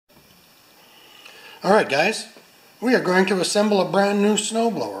Alright guys, we are going to assemble a brand new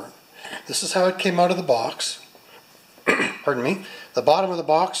snowblower. This is how it came out of the box. Pardon me. The bottom of the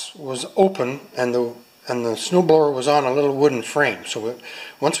box was open and the snowblower was on a little wooden frame. So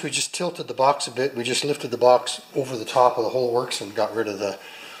once we just tilted the box a bit, we just lifted the box over the top of the whole works and got rid of the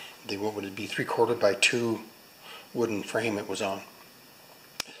what would it be, 3/4 by 2 wooden frame it was on.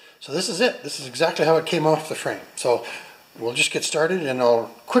 So this is it. This is exactly how it came off the frame. So we'll just get started and I'll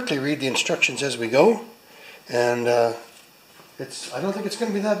quickly read the instructions as we go. And I don't think it's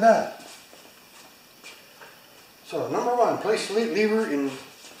going to be that bad. So number 1, place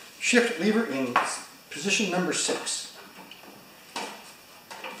shift lever in position number 6.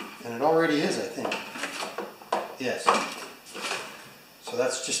 And it already is, I think. Yes. So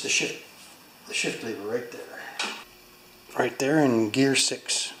that's just the shift lever right there. Right there in gear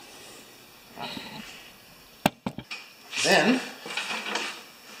 6. Then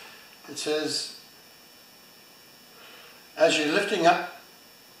it says, as you're lifting up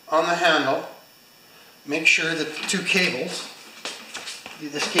on the handle, make sure that the 2 cables,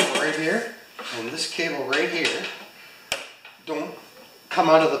 this cable right here and this cable right here, don't come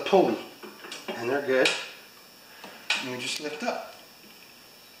out of the pulley. And they're good. And we just lift up.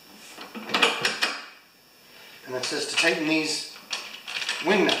 And it says to tighten these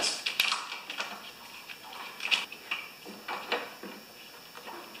wing nuts.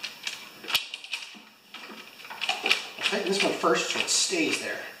 Tighten this one first so it stays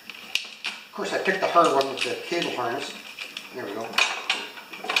there. Of course I picked the hard one with the cable harness. There we go.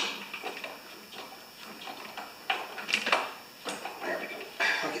 There we go.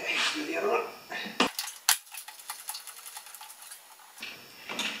 Okay, do the other one.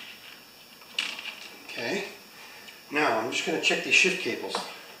 Okay. Now I'm just going to check these shift cables.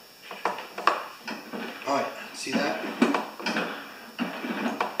 Alright, see that?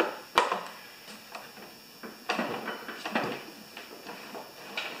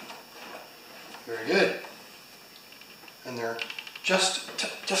 Very good. And they're just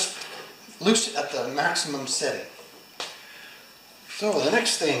loose at the maximum setting. So the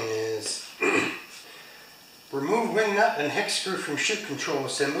next thing is remove wing nut and hex screw from chute control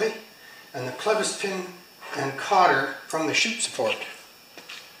assembly and the clevis pin and cotter from the chute support.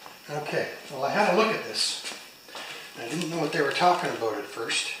 Okay, well I had a look at this. I didn't know what they were talking about at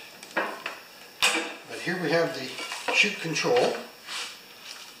first. But here we have the chute control.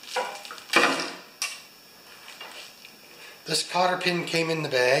 This cotter pin came in the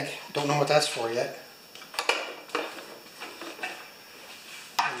bag. Don't know what that's for yet.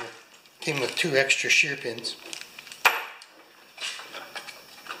 And it came with 2 extra shear pins.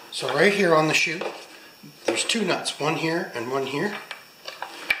 So right here on the chute, there's 2 nuts, one here and one here.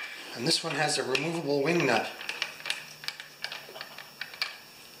 And this one has a removable wing nut.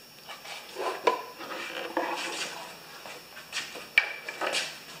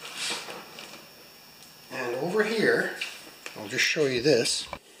 And over here, I'll just show you this.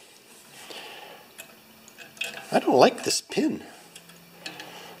 I don't like this pin.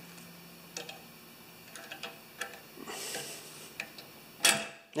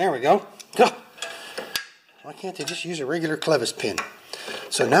 There we go. Why can't they just use a regular clevis pin?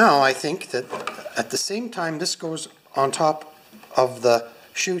 So now I think that at the same time this goes on top of the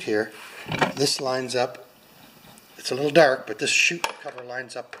chute here, this lines up. It's a little dark, but this chute cover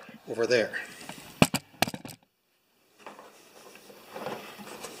lines up over there.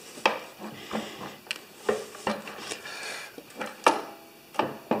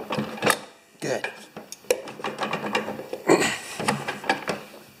 Good.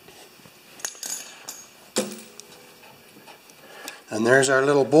 And there's our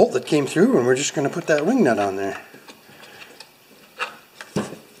little bolt that came through, and we're just going to put that wing nut on there.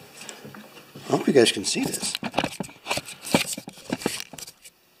 I hope you guys can see this.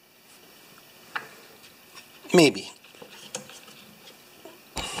 Maybe.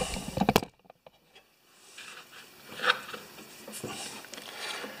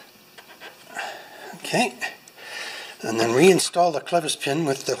 Okay. And then reinstall the clevis pin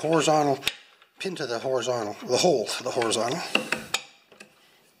with the horizontal pin to the horizontal, the hole to the horizontal.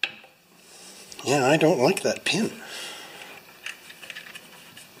 Yeah, I don't like that pin.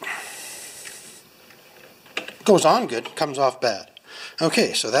 Goes on good, comes off bad.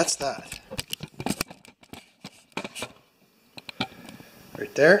 Okay, so that's that.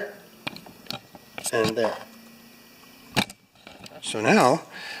 Right there, and there. So now,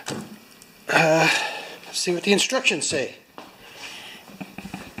 let's see what the instructions say.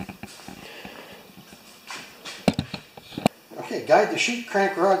 Okay, guide the chute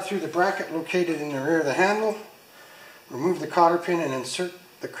crank rod through the bracket located in the rear of the handle. Remove the cotter pin and insert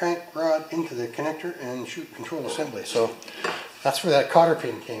the crank rod into the connector and shoot control assembly. So that's where that cotter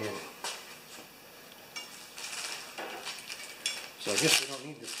pin came in. So I guess we don't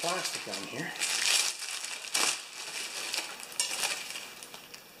need this plastic on here.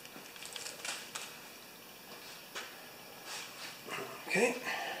 Okay.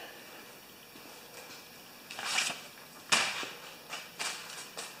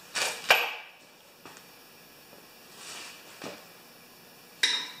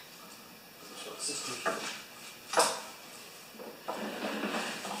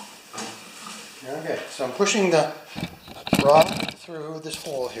 Okay, so I'm pushing the rod through this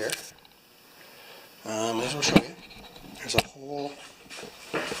hole here. May as well show you. There's a hole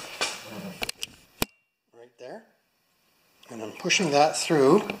right there. And I'm pushing that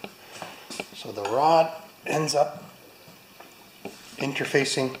through so the rod ends up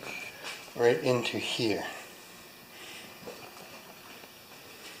interfacing right into here.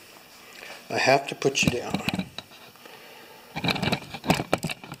 I have to put you down.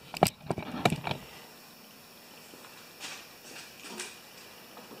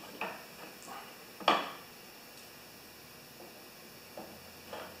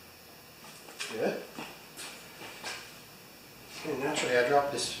 Good. And naturally I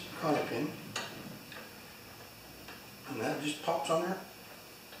dropped this cotter pin and that just pops on there.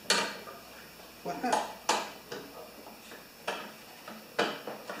 What now? Of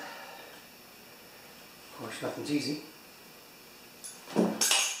course nothing's easy.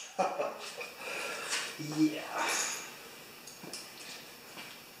 Yeah.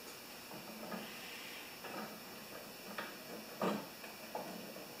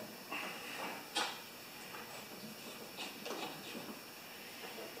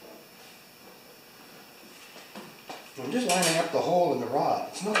 I'm just lining up the hole in the rod.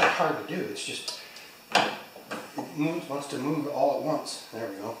 It's not that hard to do. It's just it wants to move all at once. There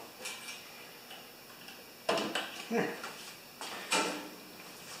we go. There.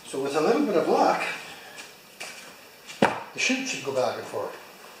 So with a little bit of luck, the chute should go back and forth.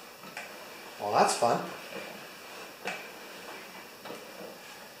 Well, that's fun.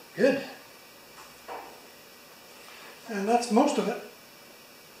 Good. And that's most of it.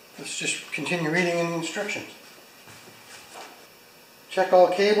 Let's just continue reading in the instructions. Check all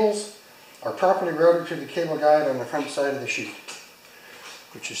cables are properly routed to the cable guide on the front side of the chute,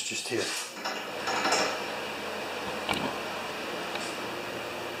 which is just here.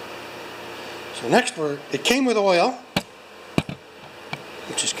 So next it came with oil,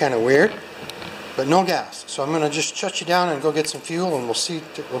 which is kind of weird, but no gas. So I'm going to just shut you down and go get some fuel, and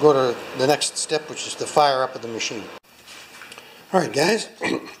we'll go to the next step, which is the fire up of the machine. Alright guys,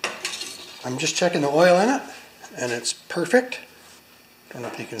 I'm just checking the oil in it, and it's perfect. Don't know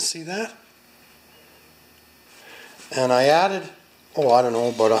if you can see that. And I added, I don't know,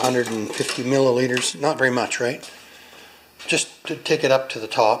 about 150 milliliters, not very much, right? Just to take it up to the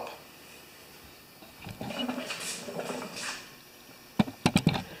top.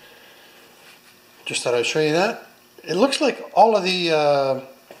 Just thought I'd show you that. It looks like all of the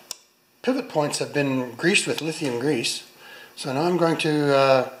pivot points have been greased with lithium grease. So now I'm going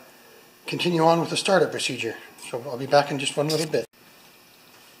to continue on with the startup procedure. So I'll be back in just one little bit.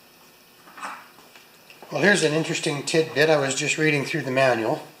 Well, here's an interesting tidbit. I was just reading through the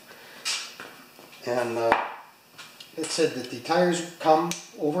manual, and it said that the tires come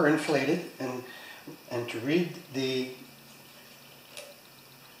overinflated, and to read the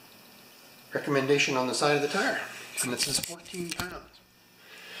recommendation on the side of the tire, and it says 14 pounds.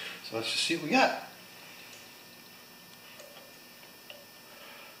 So let's just see what we got.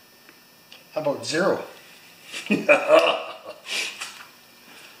 How about 0?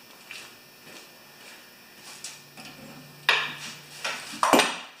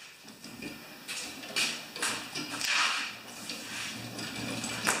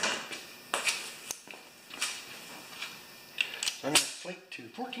 So I'm going to inflate to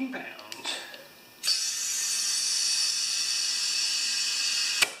 14 pounds.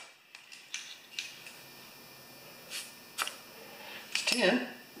 It's 10.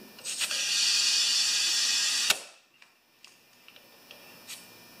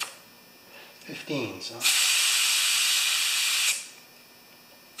 15, so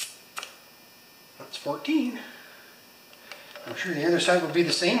that's 14. I'm sure the other side will be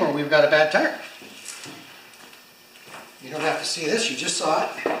the same, or we've got a bad tire. You don't have to see this, you just saw it.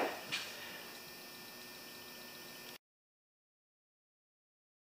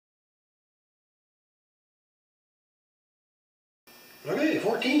 Okay,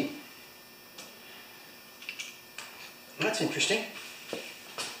 14. That's interesting.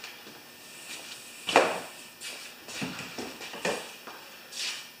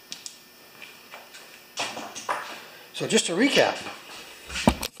 So just to recap,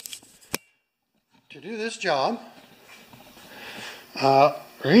 to do this job,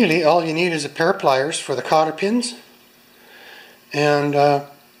 really all you need is a pair of pliers for the cotter pins and a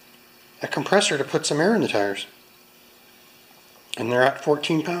compressor to put some air in the tires. And they're at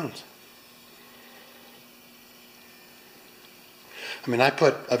 14 pounds. I mean, I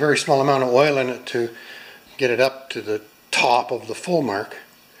put a very small amount of oil in it to get it up to the top of the full mark,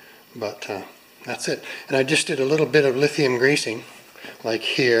 but that's it. And I just did a little bit of lithium greasing, like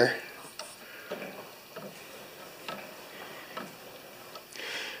here.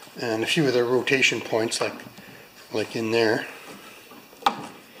 And a few of the rotation points, like in there.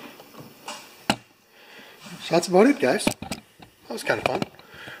 So that's about it, guys. That was kind of fun.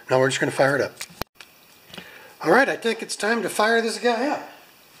 Now we're just going to fire it up. Alright, I think it's time to fire this guy up.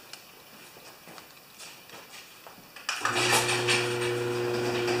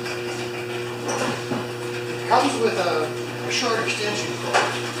 It comes with a short extension cord,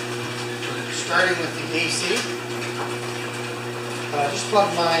 starting with the AC. I just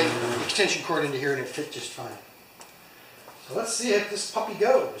plugged my extension cord into here and it fit just fine. So let's see if this puppy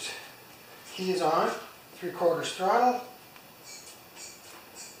goes. Key is on, 3/4 throttle,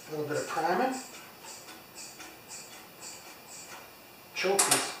 a little bit of priming. Choke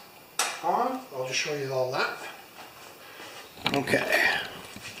is on. I'll just show you all that. Okay.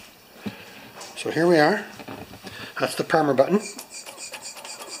 So here we are. That's the primer button.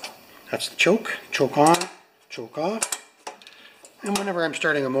 That's the choke. Choke on, choke off. And whenever I'm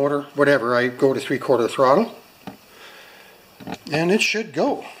starting a motor, whatever, I go to 3/4 throttle. And it should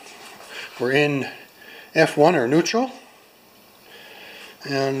go. We're in F1 or neutral.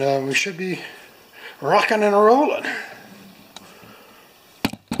 And we should be rocking and rolling.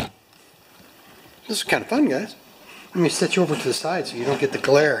 This is kind of fun, guys. Let me set you over to the side so you don't get the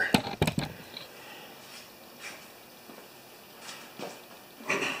glare.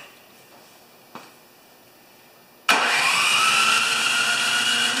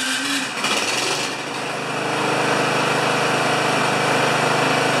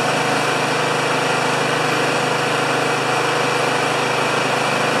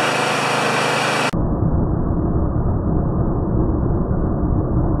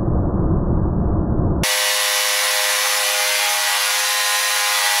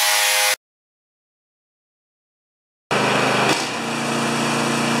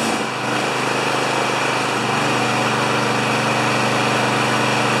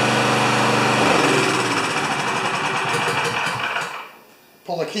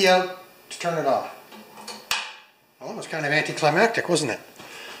 Pull the key out to turn it off. Well, that was kind of anticlimactic, wasn't it?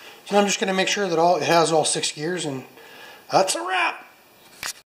 So I'm just going to make sure that it has all 6 gears, and that's a wrap.